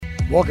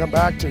Welcome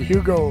back to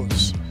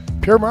Hugo's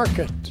Pure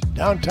Market,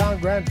 downtown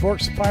Grand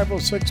Forks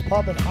 506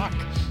 Pub and Hawk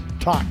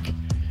Talk.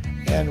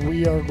 And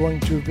we are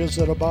going to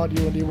visit about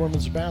UND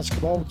women's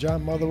basketball with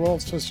John Motherwell,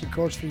 assistant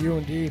coach for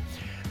UND,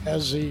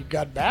 as he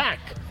got back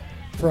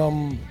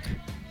from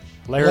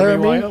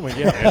Laramie, Wyoming.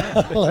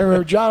 Yeah.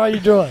 Laramie. John, how you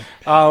doing?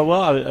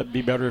 Well, it'd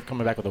be better if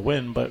coming back with a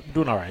win, but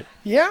doing all right.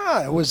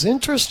 Yeah, it was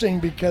interesting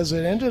because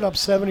it ended up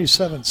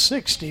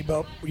 77-60,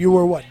 but you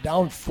were, what,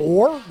 down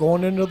 4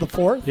 going into the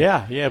fourth?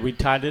 Yeah, we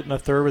tied it in the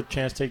third with a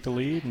chance to take the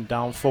lead and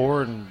down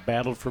 4 and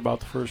battled for about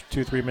the first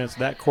 2-3 minutes of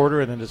that quarter,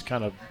 and then just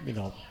kind of,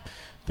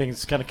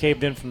 things kind of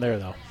caved in from there,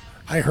 though.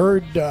 I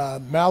heard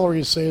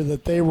Mallory say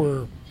that they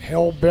were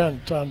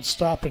hell-bent on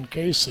stopping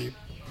Casey.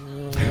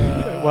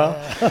 Well,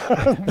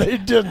 they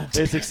didn't.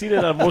 They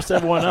succeeded on most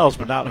everyone else,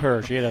 but not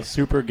her. She had a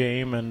super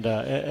game,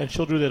 and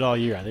she'll do that all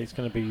year. I think it's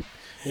going to be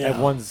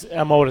everyone's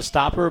MO to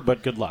stop her,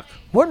 but good luck.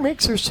 What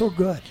makes her so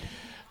good?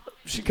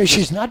 Because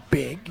she's not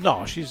big.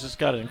 No, she's just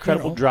got an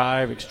incredible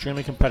drive,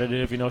 extremely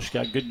competitive. She's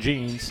got good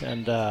genes,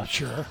 and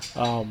sure.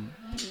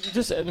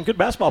 Just a good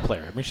basketball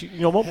player. I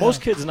mean,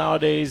 most kids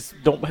nowadays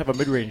don't have a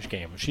mid-range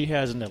game. She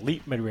has an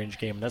elite mid-range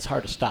game, and that's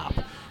hard to stop.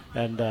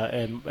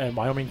 And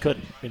Wyoming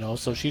couldn't.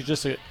 So she's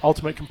just an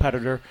ultimate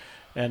competitor,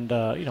 and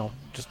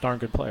just a darn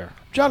good player.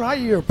 John, how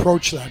do you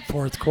approach that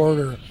fourth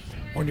quarter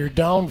when you're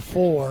down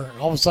 4, and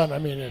all of a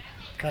sudden, it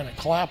kind of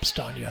collapsed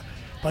on you,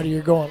 but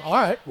you're going, all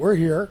right, we're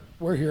here,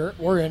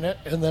 we're in it,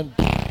 and then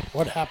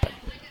what happened?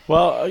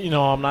 Well,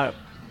 I'm not.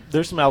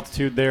 There's some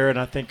altitude there, and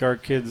I think our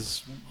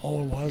kids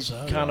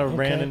kind of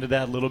ran into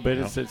that a little bit.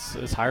 Yeah.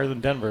 It's higher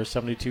than Denver,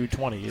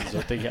 72-20.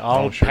 So they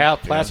all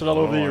plastered all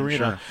over the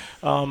arena.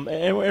 Sure.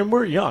 And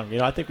we're young.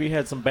 I think we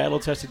had some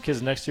battle-tested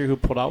kids next year who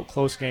put out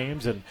close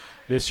games, and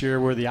this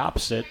year we're the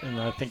opposite, and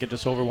I think it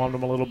just overwhelmed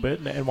them a little bit.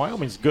 And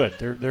Wyoming's good.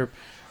 They're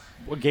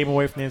a game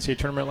away from the NCAA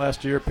tournament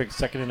last year, picked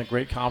second in a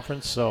great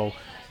conference. So,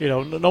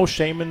 no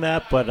shame in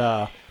that,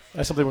 but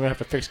that's something we're going to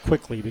have to fix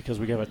quickly because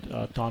we have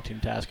a daunting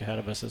task ahead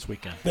of us this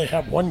weekend. They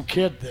have one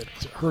kid that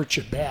hurt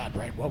you bad,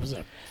 right? What was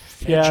that?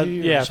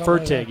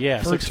 Fertig,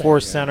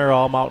 6'4" center,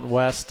 all Mountain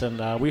West.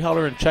 And we held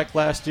her in check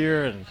last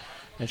year,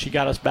 and she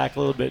got us back a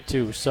little bit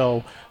too.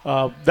 So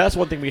that's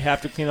one thing we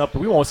have to clean up.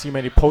 We won't see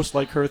many posts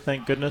like her,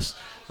 thank goodness.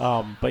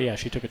 But, yeah,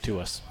 she took it to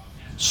us.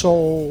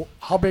 So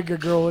how big a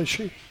girl is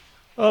she?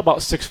 About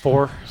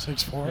 6'4".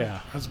 6'4"?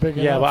 Yeah. That's big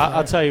enough. Yeah, but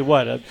I'll tell you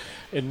what,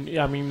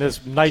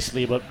 this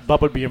nicely, but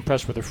Bub would be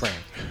impressed with her frame,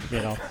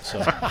 so.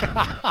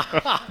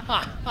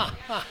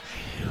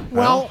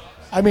 Well,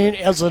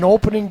 as an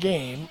opening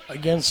game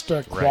against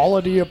a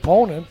quality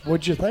opponent,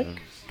 what'd you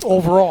think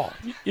overall?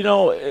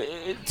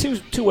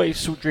 Two-way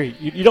street.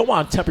 You don't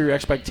want to temper your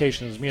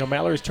expectations.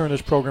 Mallory's turned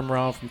this program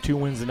around from 2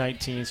 wins to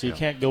 19, so you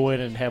can't go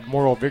in and have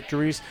moral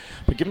victories.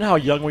 But given how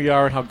young we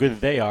are and how good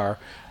they are,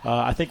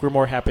 I think we're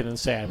more happy than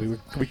sad.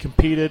 We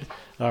competed.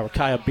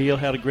 Rakaya Beal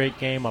had a great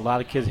game. A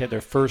lot of kids had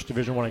their first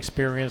Division I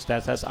experience.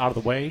 That's out of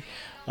the way.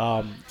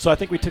 So I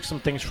think we took some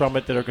things from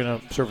it that are going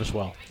to serve us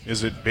well.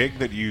 Is it big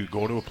that you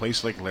go to a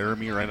place like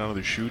Laramie right out of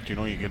the chute?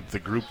 You get the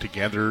group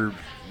together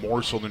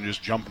more so than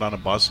just jumping on a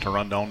bus to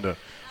run down to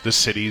the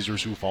cities or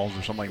Sioux Falls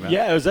or something like that?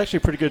 Yeah, it was actually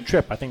a pretty good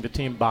trip. I think the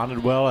team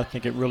bonded well. I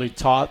think it really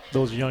taught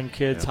those young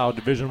kids how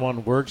Division I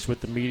works with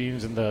the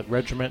meetings and the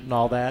regiment and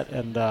all that.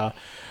 And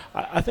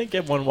I think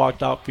everyone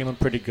walked out feeling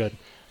pretty good.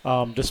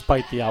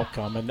 Despite the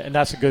outcome, and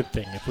that's a good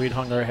thing. If we'd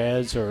hung our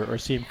heads or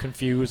seemed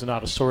confused and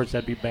out of sorts,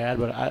 that'd be bad,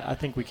 but I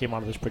think we came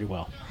out of this pretty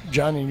well.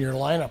 John, in your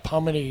lineup,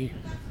 how many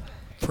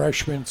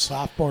freshmen,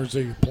 sophomores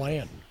are you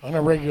playing on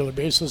a regular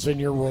basis in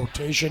your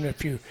rotation,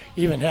 if you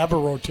even have a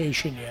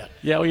rotation yet?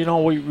 Yeah,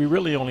 well, we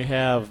really only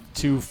have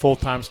 2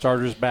 full-time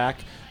starters back.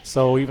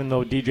 So even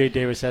though DJ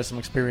Davis has some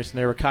experience in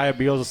there, Rakaya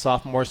Beal is a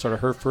sophomore, started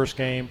her first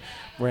game.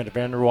 Miranda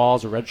Vanderwall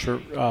is a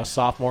redshirt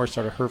sophomore,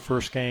 started her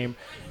first game.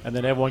 And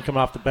then everyone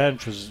coming off the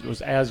bench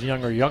was as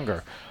young or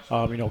younger.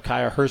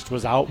 Kaya Hurst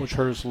was out, which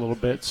hurt us a little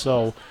bit.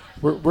 So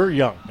we're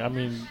young.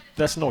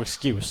 That's no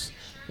excuse.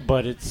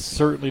 But it's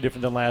certainly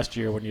different than last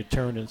year when you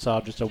turned and saw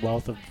just a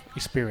wealth of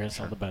experience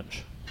on the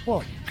bench.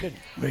 Well, you could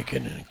make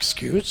an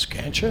excuse,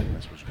 can't you?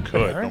 You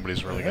could. Right.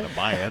 Nobody's really going to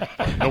buy it.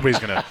 Nobody's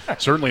going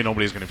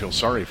to feel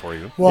sorry for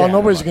you. Well,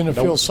 nobody's going to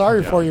feel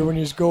sorry for you when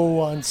you go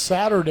on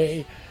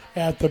Saturday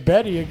at the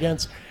Betty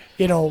against,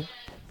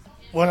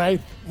 when I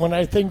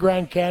think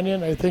Grand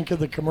Canyon, I think of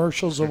the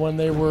commercials of when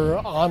they were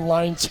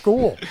online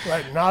school,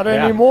 right? Not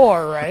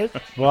anymore, right?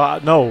 Well,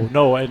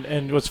 no.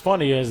 And what's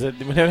funny is that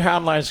when they're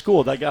online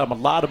school, they got them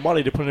a lot of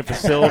money to put in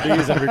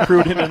facilities and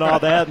recruiting and all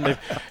that,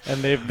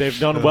 and they've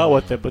done well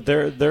with it. But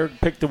they're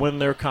picked to win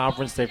their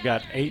conference. They've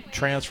got 8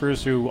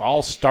 transfers who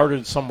all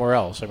started somewhere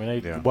else.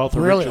 Wealth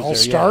of riches all there.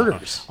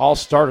 starters. Yeah. All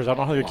starters. I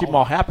don't know how they keep them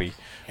all happy.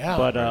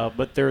 Yeah.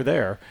 But they're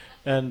there.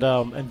 And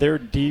they're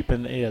deep,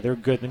 and they're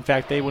good. In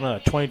fact, they went on a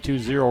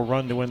 22-0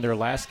 run to win their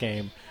last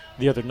game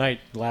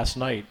last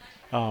night.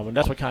 And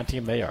that's what kind of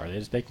team they are.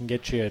 They can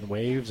get you in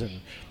waves,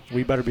 and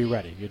we better be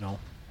ready,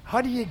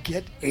 How do you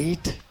get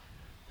 8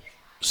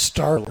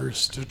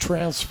 starters to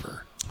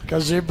transfer?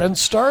 Because they've been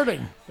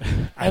starting.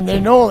 And they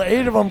know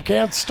 8 of them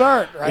can't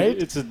start, right?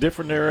 It's a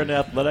different era in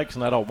athletics,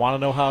 and I don't want to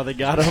know how they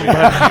got them,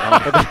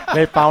 but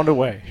they found a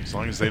way. As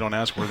long as they don't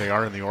ask where they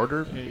are in the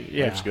order,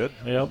 that's good.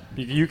 Yep.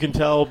 You can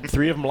tell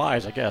 3 of them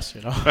lies, I guess.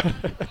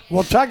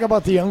 Well, talk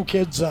about the young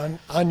kids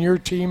on your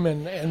team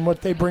and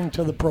what they bring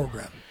to the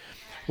program.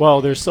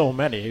 Well, there's so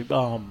many.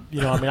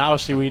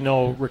 Obviously we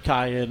know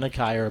Rakaya and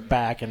Nakai are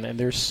back, and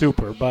they're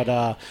super. But,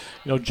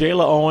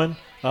 Jayla Owen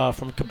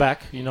from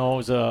Quebec,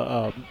 is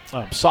a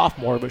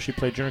sophomore, but she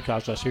played junior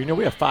college last year.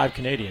 We have 5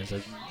 Canadians,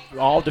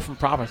 all different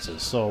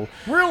provinces. So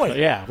really?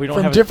 Yeah. We don't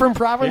from have different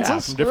provinces? Yeah,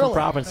 from different really?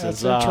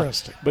 provinces. That's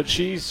interesting. But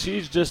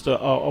she's just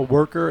a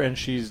worker, and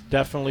she's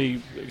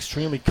definitely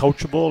extremely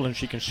coachable, and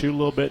she can shoot a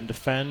little bit and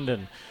defend,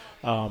 and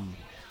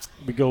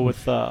we go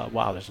with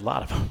there's a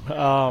lot of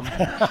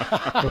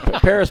them.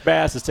 Paris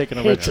Bass is taking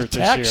a red shirt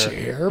this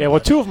year. Yeah, well,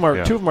 two of them are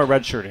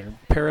redshirting.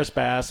 Paris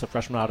Bass, a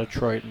freshman out of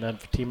Detroit, and then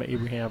Fatima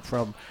Ibrahim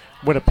from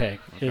Winnipeg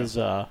is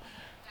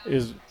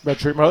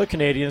redshirting. My other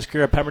Canadians,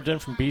 Kira Pemberton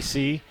from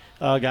BC,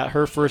 got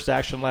her first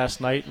action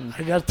last night, and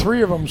I got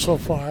 3 of them so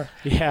far.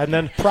 Yeah, and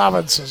then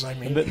provinces. I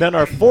mean, then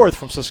our 4th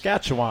from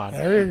Saskatchewan.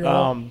 There you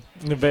go.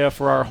 Nevaeh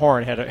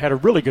Farrar-Horn had a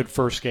really good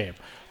first game.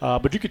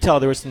 But you could tell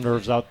there was some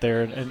nerves out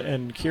there,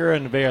 and Kira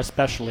and Nevaeh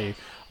especially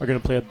are going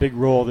to play a big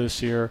role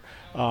this year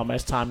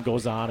as time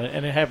goes on,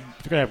 and they're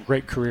going to have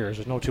great careers.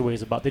 There's no two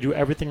ways about it. They do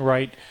everything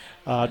right.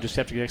 Just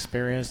have to get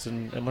experienced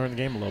and learn the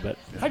game a little bit.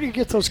 How do you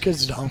get those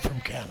kids down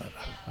from Canada?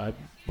 A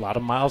lot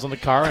of miles in the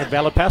car and a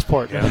valid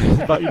passport.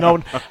 Yeah. But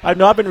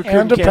I've been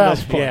recruiting Canada.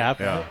 Passport.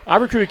 Yeah. I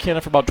recruited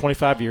Canada for about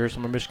 25 years.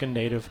 I'm a Michigan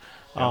native.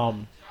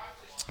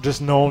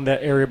 Just known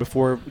that area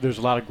before. There's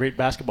a lot of great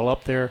basketball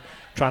up there.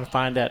 Trying to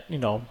find that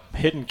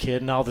hidden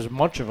kid. Now there's a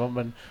bunch of them,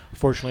 and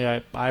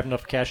fortunately I have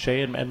enough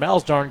cachet. And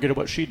Mal's darn good at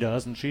what she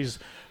does, and she's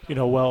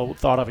well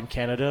thought of in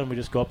Canada. And we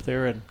just go up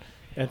there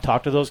and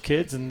talk to those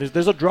kids, and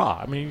there's a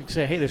draw. I mean, you can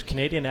say, hey, there's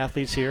Canadian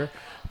athletes here.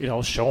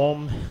 Show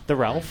them the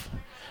Ralph.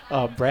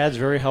 Brad's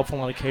very helpful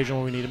on occasion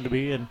when we need him to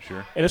be, and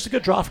it's a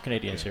good draw for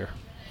Canadians here.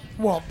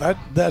 Well,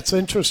 that's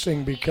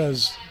interesting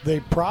because they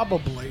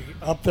probably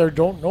up there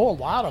don't know a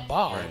lot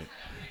about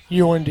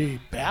UND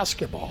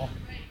basketball.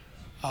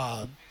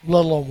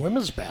 Let alone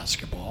women's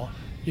basketball.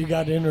 You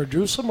got to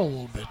introduce them a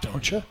little bit,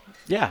 don't you?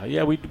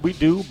 Yeah, we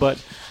do, but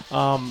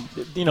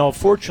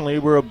fortunately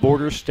we're a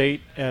border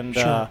state, and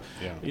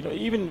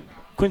even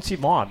Quincy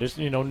Vaughn, there's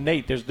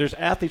Nate, there's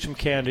athletes from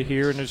Canada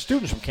here, and there's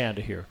students from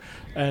Canada here,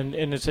 and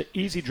it's an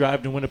easy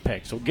drive to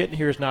Winnipeg. So getting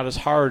here is not as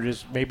hard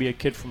as maybe a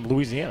kid from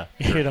Louisiana,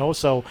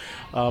 So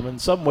in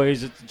some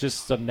ways it's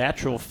just a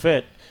natural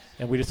fit,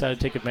 and we decided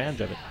to take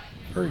advantage of it.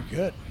 Very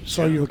good.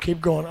 So you'll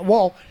keep going.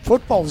 Well,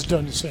 football's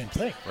done the same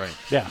thing. Right.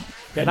 Yeah.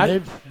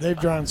 And they've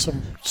drawn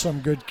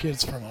some good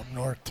kids from up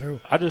north,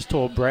 too. I just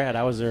told Brad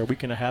I was there a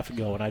week and a half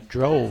ago, and I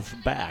drove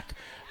back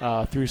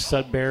through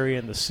Sudbury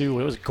and the Sioux.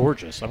 It was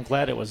gorgeous. I'm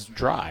glad it was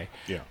dry.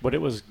 Yeah. But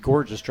it was a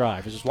gorgeous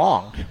drive. It was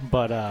long,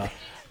 but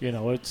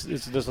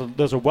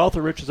there's a wealth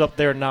of riches up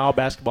there now.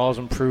 Basketball has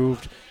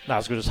improved. Not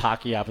as good as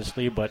hockey,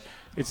 obviously, but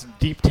it's a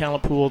deep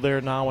talent pool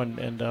there now,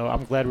 and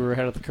I'm glad we were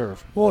ahead of the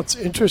curve. Well, it's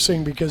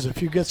interesting because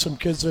if you get some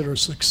kids that are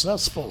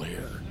successful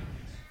here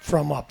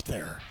from up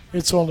there,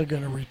 it's only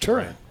going to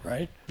return,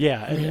 right?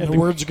 Yeah. And the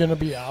word's going to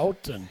be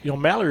out. And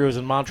Mallory was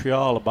in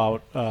Montreal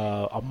about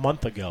a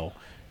month ago,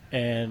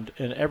 and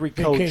every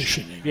coach.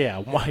 Vacationing. Yeah,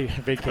 why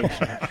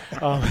vacationing?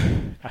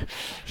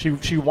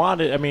 She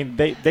wanted. I mean,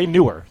 they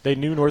knew her. They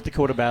knew North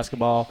Dakota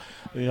basketball.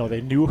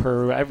 They knew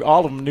her.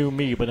 All of them knew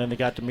me, but then they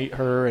got to meet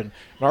her, and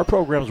our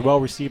program's well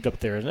received up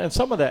there. And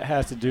some of that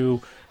has to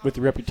do with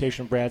the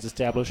reputation Brad's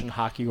established in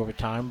hockey over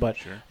time, but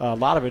a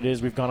lot of it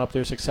is we've gone up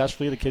there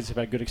successfully. The kids have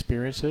had good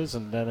experiences,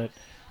 and then it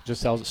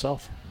just sells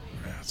itself.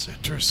 That's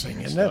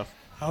interesting, isn't it?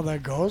 How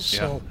that goes. Yeah.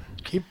 So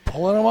keep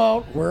pulling them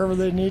out wherever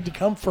they need to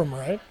come from,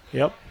 right?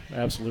 Yep,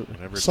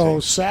 absolutely. So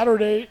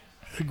Saturday,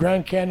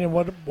 Grand Canyon.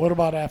 What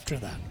about after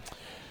that?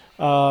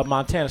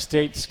 Montana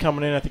State's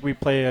coming in. I think we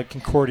play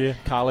Concordia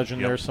College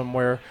in there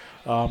somewhere.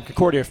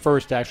 Concordia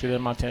first, actually,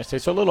 then Montana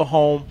State. So a little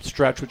home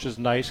stretch, which is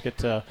nice. Get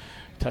to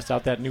test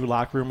out that new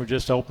locker room we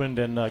just opened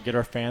and get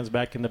our fans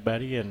back in the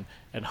Betty and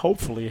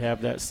hopefully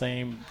have that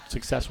same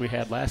success we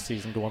had last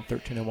season going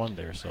 13-1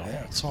 there. So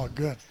yeah, it's all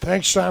good.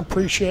 Thanks, Sean.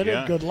 Appreciate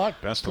it. Good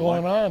luck. Best going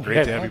of luck. on.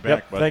 Great to have you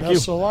back, bud. Thank you.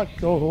 Best of luck.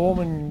 Go home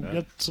and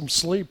get some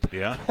sleep.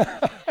 Yeah.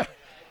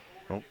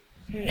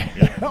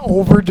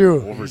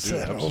 Overdue.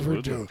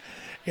 Overdue.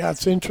 Yeah,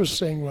 it's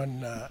interesting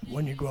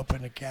when you go up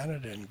into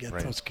Canada and get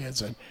those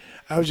kids. And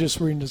I was just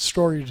reading the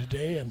story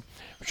today, and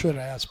I should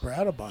have asked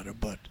Brad about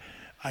it, but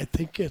I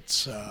think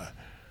it's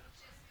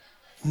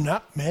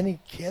not many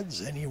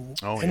kids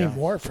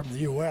anymore from the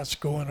U.S.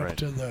 going up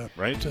to the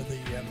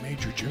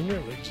major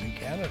junior leagues in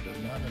Canada.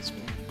 Not as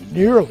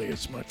nearly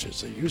as much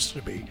as they used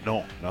to be.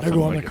 No, they're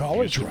going like the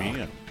college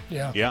route.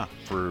 Yeah,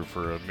 for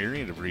a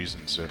myriad of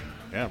reasons.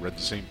 Read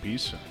the same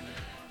piece.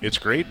 It's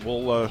great.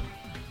 We'll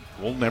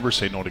we'll never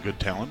say no to good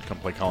talent. Come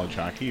play college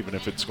hockey, even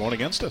if it's going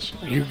against us.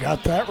 You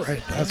got that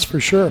right. That's for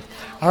sure.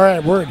 All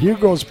right, we're at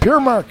Hugo's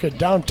Pure Market,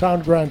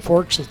 downtown Grand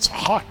Forks. It's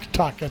Hawk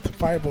Talk at the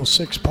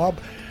 506 Pub,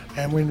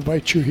 and we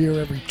invite you here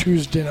every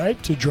Tuesday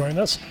night to join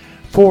us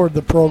for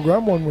the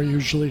program when we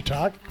usually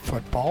talk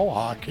football,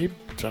 hockey.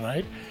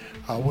 Tonight,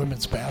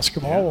 women's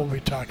basketball. We'll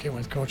be talking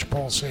with Coach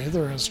Paul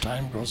Sather as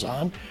time goes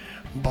on.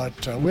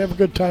 But we have a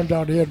good time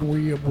down here, and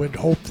we would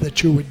hope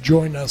that you would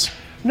join us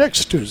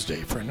next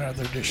Tuesday for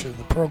another edition of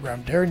the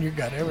program. Darren, you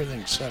got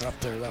everything set up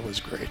there. That was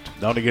great.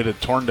 Now to get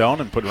it torn down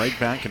and put right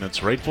back in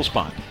its rightful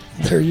spot.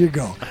 There you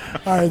go.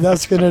 All right,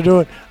 that's going to do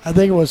it. I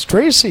think it was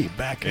Tracy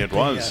back at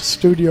the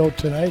studio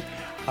tonight.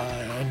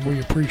 And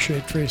we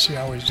appreciate Tracy.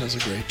 Always does a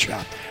great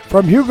job.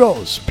 From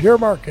Hugo's Pure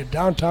Market,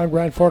 downtown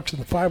Grand Forks,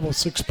 and the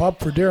 506 Pub,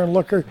 for Darren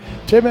Looker,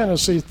 Tim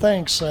Hennessy,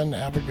 thanks, and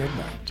have a good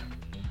night.